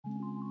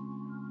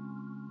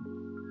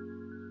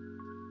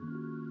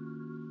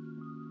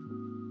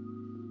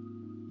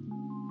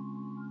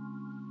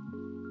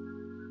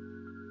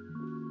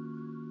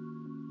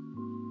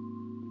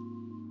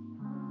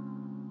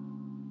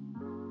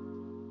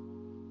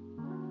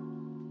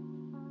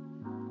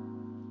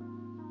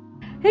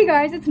Hey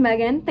guys, it's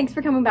Megan. Thanks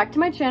for coming back to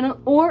my channel,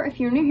 or if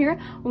you're new here,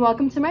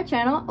 welcome to my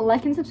channel.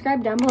 Like and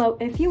subscribe down below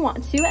if you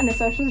want to, and the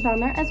socials down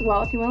there as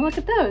well if you want to look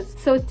at those.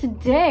 So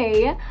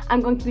today,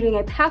 I'm going to be doing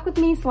a pack with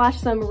me /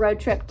 some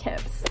road trip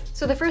tips.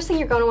 So the first thing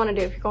you're going to want to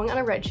do if you're going on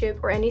a road trip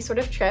or any sort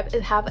of trip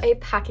is have a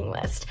packing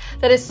list.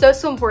 That is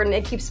so important.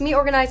 It keeps me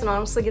organized and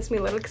honestly gets me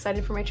a little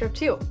excited for my trip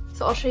too.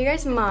 So I'll show you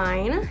guys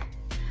mine.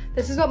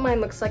 This is what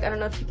mine looks like. I don't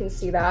know if you can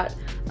see that,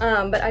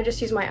 but I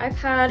just use my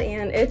iPad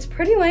and it's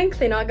pretty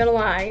lengthy, not gonna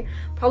lie.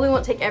 Probably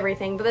won't take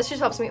everything, but this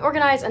just helps me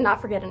organize and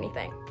not forget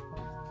anything.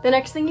 The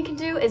next thing you can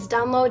do is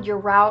download your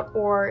route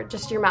or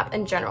just your map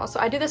in general. So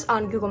I do this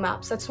on Google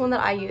Maps. That's the one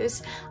that I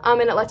use, and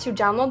it lets you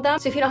download them.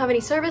 So if you don't have any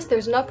service,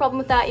 there's no problem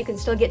with that. You can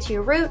still get to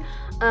your route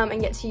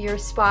and get to your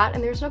spot,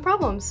 and there's no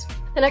problems.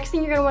 The next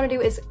thing you're gonna wanna do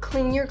is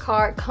clean your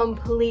car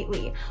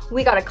completely.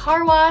 We got a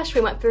car wash,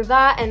 we went through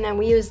that, and then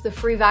we used the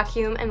free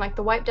vacuum and like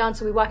the wipe down.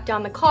 So we wiped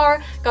down the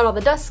car, got all the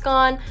dust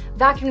gone,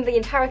 vacuumed the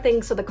entire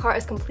thing so the car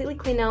is completely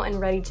clean now and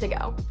ready to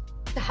go.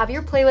 To have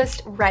your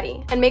playlist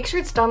ready, and make sure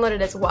it's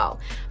downloaded as well,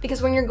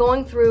 because when you're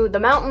going through the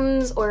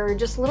mountains or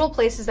just little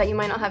places that you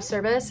might not have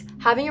service,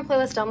 having your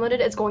playlist downloaded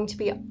is going to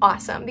be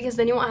awesome, because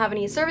then you won't have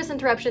any service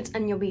interruptions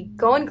and you'll be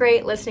going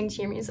great listening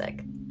to your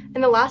music.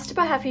 And the last tip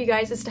I have for you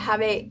guys is to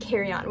have a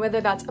carry-on, whether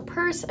that's a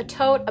purse, a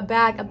tote, a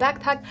bag, a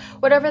backpack,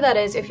 whatever that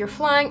is. If you're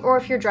flying or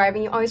if you're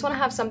driving, you always want to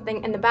have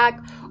something in the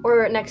back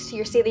or next to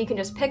your seat that you can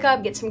just pick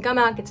up, get some gum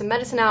out, get some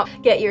medicine out,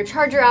 get your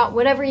charger out,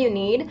 whatever you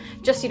need,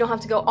 just so you don't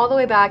have to go all the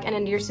way back and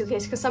into your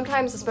suitcase, because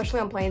sometimes,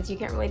 especially on planes, you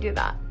can't really do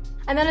that.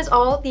 And that is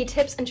all the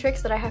tips and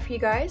tricks that I have for you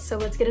guys, so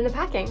let's get into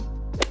packing.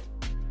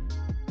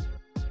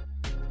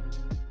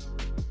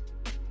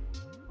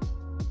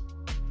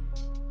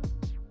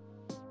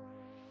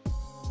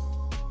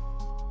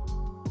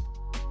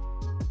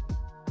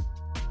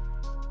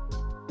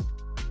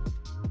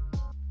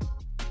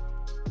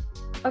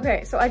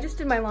 Okay, so I just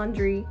did my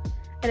laundry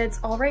and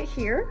it's all right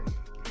here.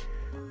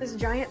 This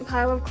giant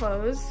pile of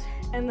clothes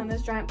and then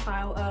this giant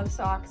pile of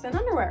socks and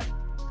underwear.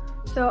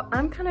 So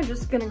I'm kind of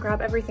just gonna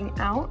grab everything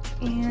out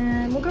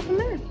and we'll go from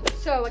there.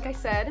 So like I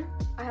said,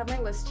 I have my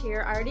list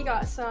here. I already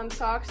got some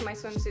socks in my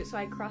swimsuit, so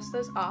I crossed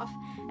those off,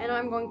 and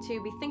I'm going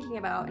to be thinking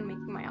about and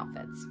making my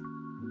outfits.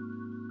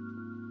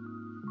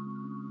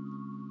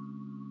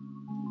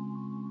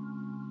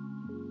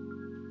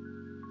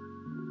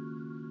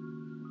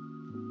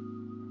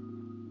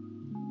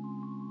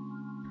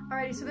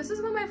 Alrighty, so this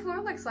is what my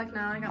floor looks like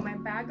now. I got my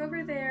bag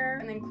over there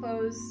and then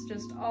clothes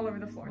just all over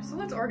the floor. So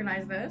let's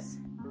organize this.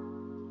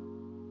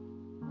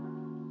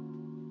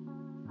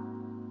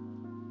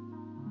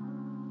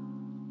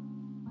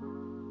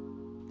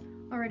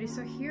 Alrighty,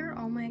 so here are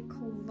all my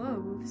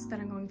clothes that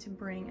I'm going to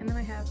bring. And then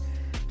I have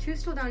two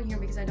still down here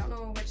because I don't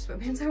know which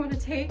sweatpants I want to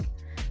take.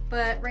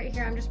 But right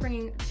here, I'm just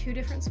bringing two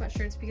different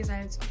sweatshirts because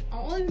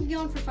I'll only be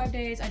on for 5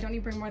 days. I don't need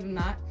to bring more than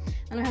that.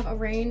 And I have a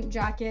rain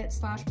jacket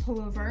 /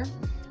 pullover.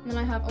 And then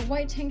I have a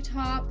white tank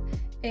top,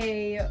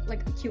 a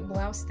cute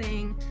blouse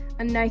thing,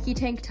 a Nike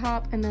tank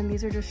top, and then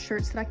these are just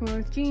shirts that I can wear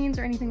with jeans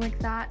or anything like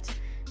that.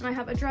 And I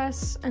have a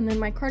dress, and then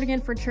my cardigan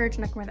for church,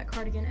 and I can wear that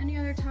cardigan any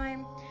other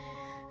time.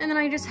 And then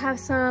I just have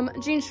some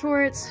jean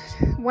shorts,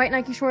 white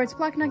Nike shorts,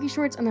 black Nike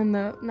shorts, and then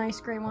the nice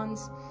gray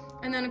ones.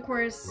 And then of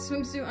course,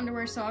 swimsuit,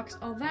 underwear, socks,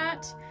 all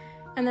that.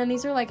 And then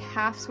these are like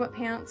half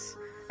sweatpants,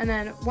 and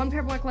then one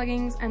pair of black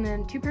leggings, and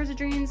then 2 pairs of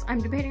jeans.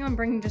 I'm debating on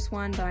bringing just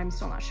one, but I'm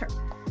still not sure.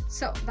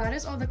 So that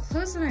is all the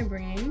clothes that I'm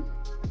bringing.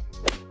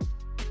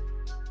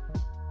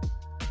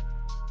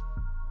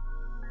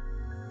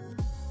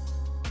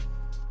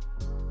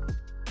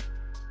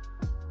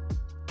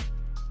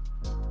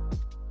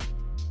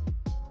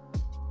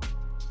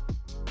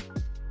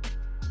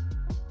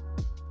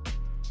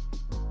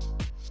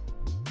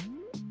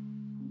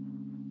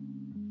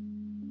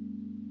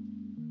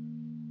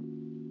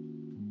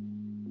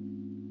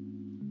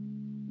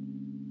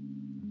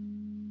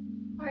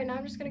 Alright, now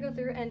I'm just gonna go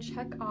through and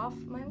check off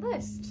my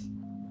list.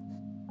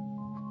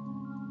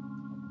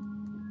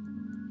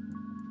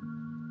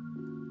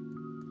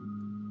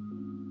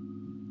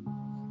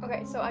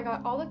 Okay, so I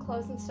got all the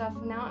clothes and stuff.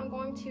 Now I'm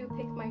going to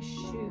pick my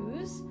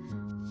shoes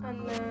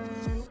and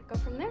then go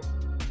from there.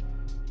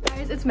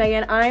 Guys, it's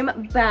Megan.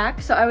 I'm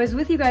back. So I was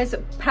with you guys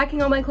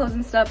packing all my clothes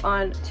and stuff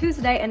on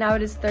Tuesday, and now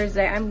it is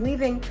Thursday. I'm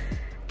leaving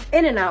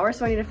in an hour,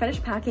 so I need to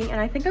finish packing, and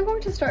I think I'm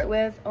going to start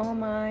with all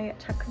my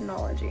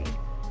technology.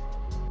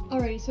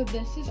 Alrighty, so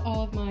this is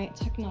all of my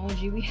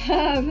technology. We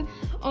have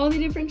all the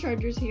different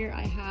chargers here.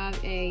 I have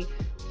a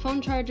phone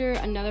charger,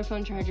 another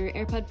phone charger,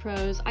 AirPod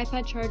Pros,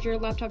 iPad charger,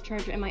 laptop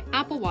charger, and my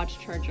Apple Watch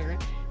charger,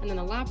 and then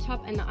a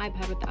laptop and the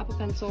iPad with the Apple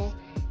Pencil.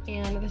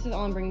 And this is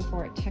all I'm bringing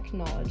for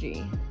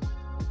technology.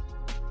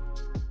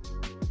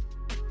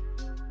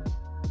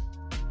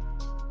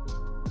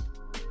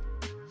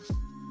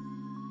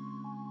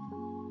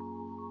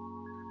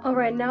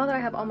 Alright, now that I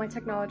have all my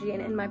technology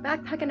and in my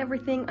backpack and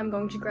everything, I'm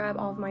going to grab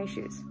all of my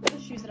shoes. The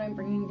shoes that I'm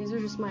bringing, these are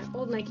just my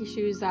old Nike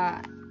shoes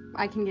that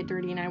I can get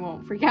dirty and I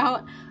won't freak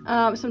out.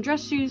 Some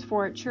dress shoes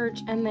for church,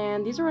 and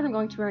then these are what I'm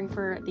going to be wearing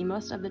for the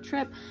most of the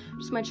trip.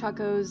 Just my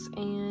Chacos,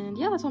 and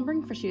yeah, that's what I'm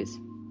bringing for shoes.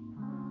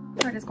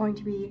 Part is going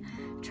to be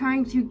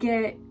trying to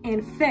get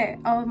and fit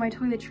all of my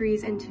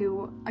toiletries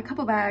into a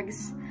couple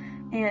bags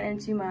and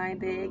into my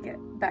big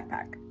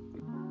backpack.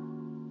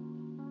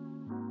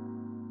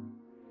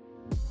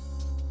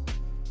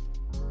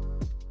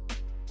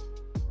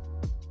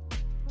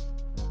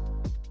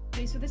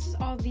 Okay, so this is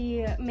all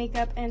the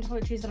makeup and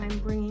toiletries that I'm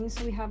bringing.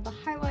 So we have the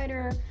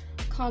highlighter,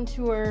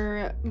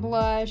 contour,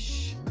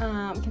 blush,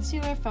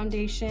 concealer,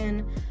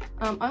 foundation.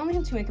 I only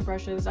have 2 makeup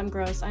brushes. I'm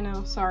gross, I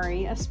know,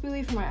 sorry. A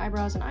spoolie for my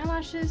eyebrows and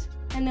eyelashes.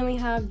 And then we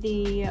have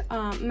the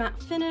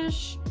matte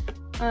finish.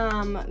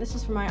 This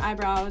is for my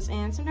eyebrows,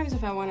 and sometimes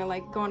if I want to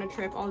like go on a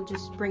trip, I'll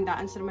just bring that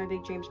instead of my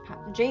big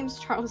James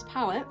Charles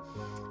palette.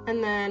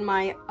 And then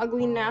my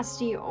ugly,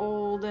 nasty,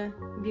 old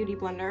beauty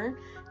blender.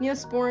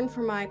 Neosporin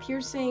for my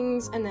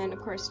piercings, and then of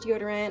course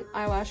deodorant,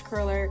 eyelash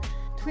curler,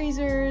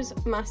 tweezers,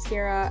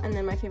 mascara, and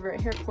then my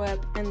favorite hair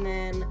clip, and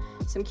then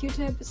some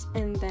Q-tips,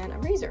 and then a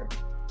razor.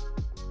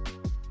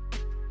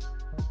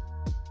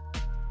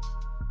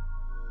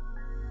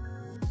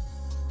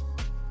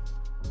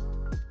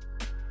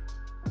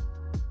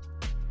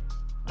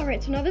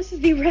 Alright, so now this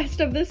is the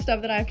rest of the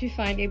stuff that I have to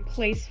find a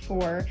place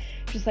for.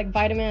 Just like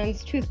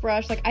vitamins,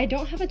 toothbrush. Like, I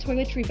don't have a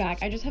toiletry bag,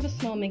 I just have a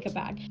small makeup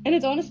bag. And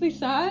it's honestly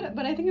sad,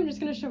 but I think I'm just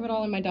gonna shove it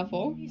all in my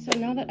duffel. So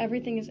now that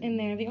everything is in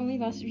there, the only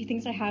last few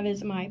things I have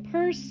is my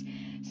purse,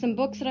 some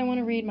books that I want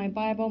to read, my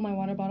Bible, my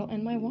water bottle,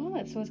 and my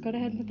wallet. So let's go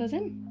ahead and put those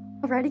in.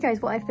 Alrighty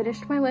guys, well I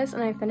finished my list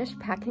and I finished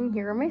packing.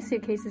 Here are my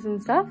suitcases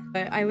and stuff.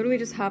 I literally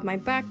just have my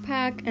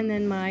backpack and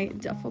then my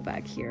duffel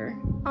bag here.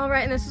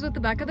 Alright, and this is what the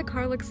back of the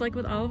car looks like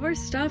with all of our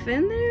stuff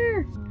in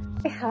there.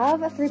 I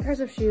have 3 pairs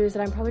of shoes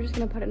that I'm probably just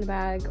gonna put in the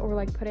bag or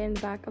like put it in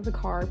the back of the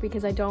car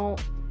because I don't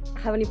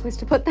have any place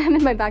to put them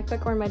in my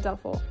backpack or in my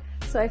duffel.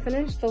 So I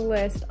finished the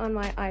list on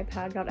my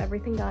iPad, got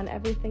everything done,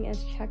 everything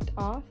is checked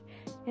off,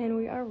 and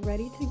we are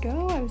ready to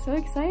go. I'm so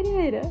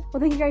excited. Well,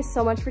 thank you guys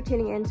so much for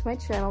tuning in to my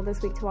channel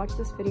this week to watch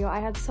this video. I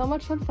had so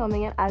much fun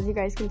filming it, as you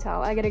guys can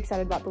tell. I get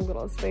excited about the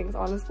littlest things,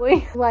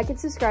 honestly. Like and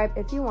subscribe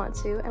if you want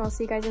to, and I'll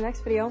see you guys in the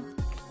next video.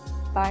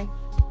 Bye.